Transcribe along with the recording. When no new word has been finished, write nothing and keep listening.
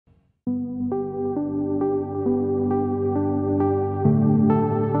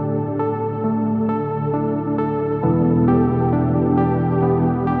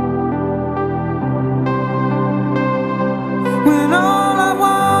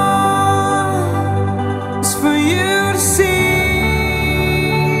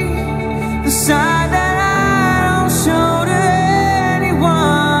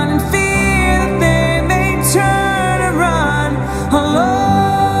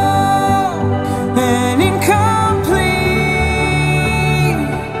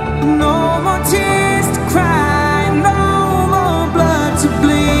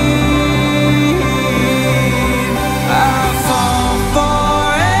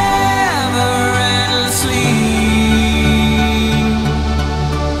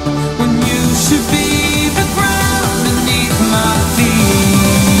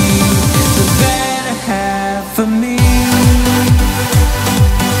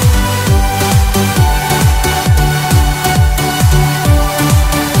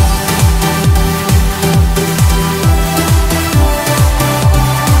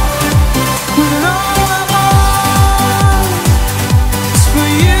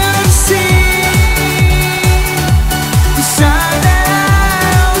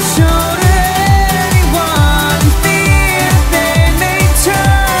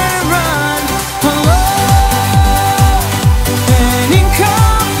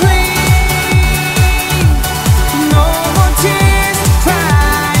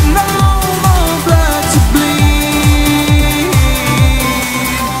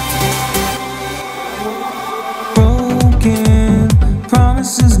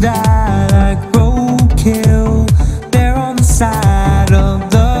houses die like roadkill. They're on the side of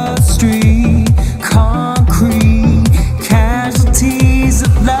the street. Concrete casualties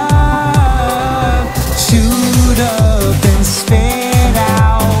of love. Shoot up and spit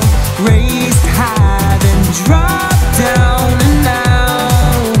out. Raised high then drop down. And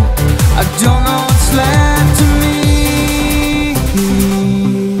now I don't know what's left of me.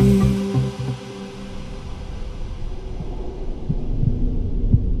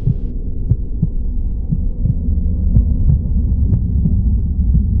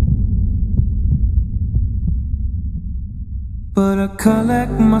 But I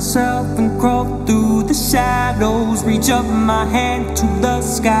collect myself and crawl through the shadows. Reach up my hand to the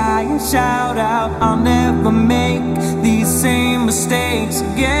sky and shout out, I'll never make these same mistakes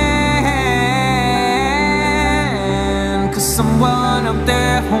again. Cause someone up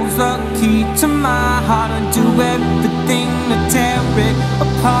there holds the key to my heart, and do everything to tear it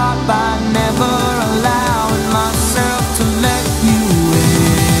apart by never allowing myself to let you in.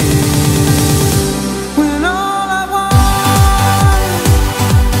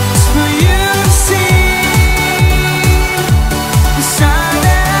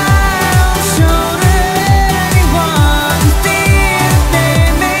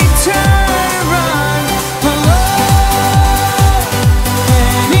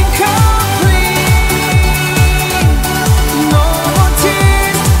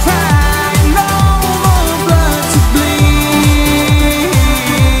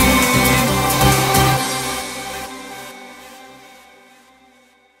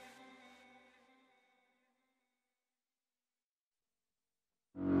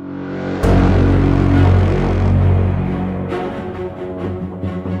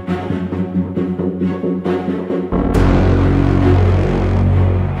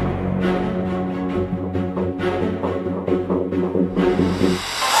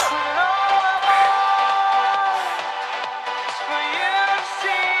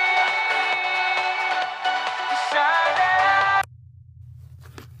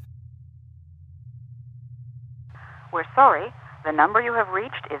 We're sorry, the number you have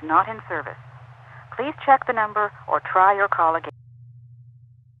reached is not in service. Please check the number or try your call again.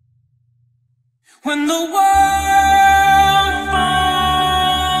 When the world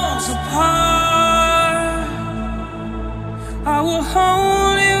falls apart, I will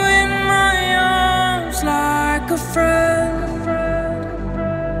hold you in my arms like a friend.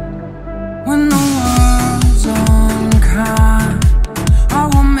 When the world's unkind, I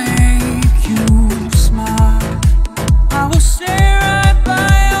will make you smile. I will stay right by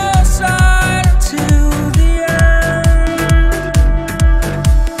your side until the end.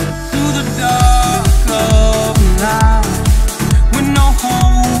 Through the dark of night, with no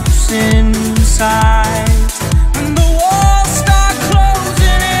hopes inside. When the walls start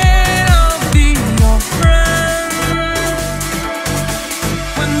closing in, I'll be your friend.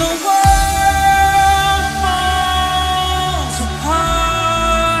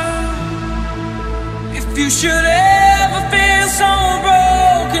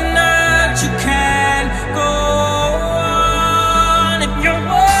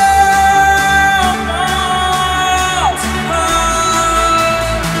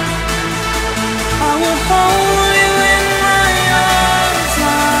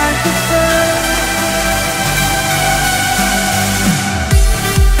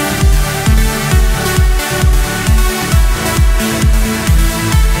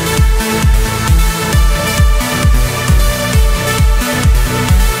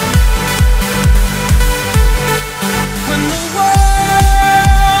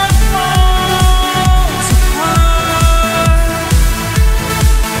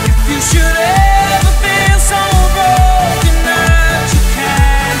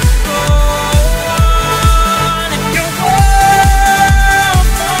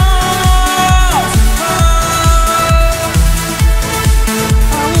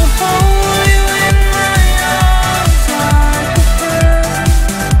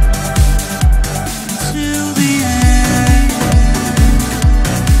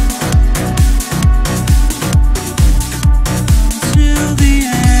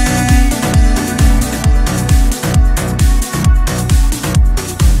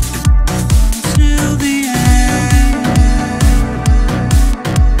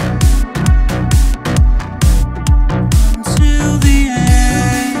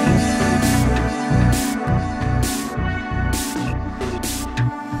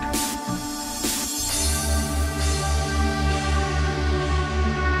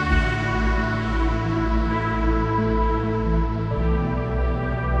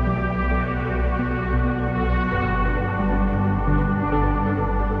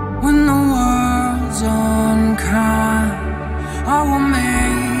 cry, I will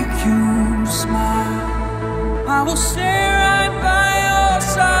make you smile. I will stay right by your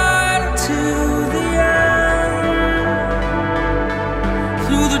side till the end.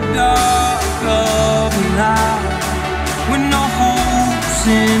 Through the dark of the night, with no hopes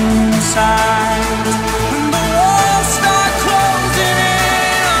inside,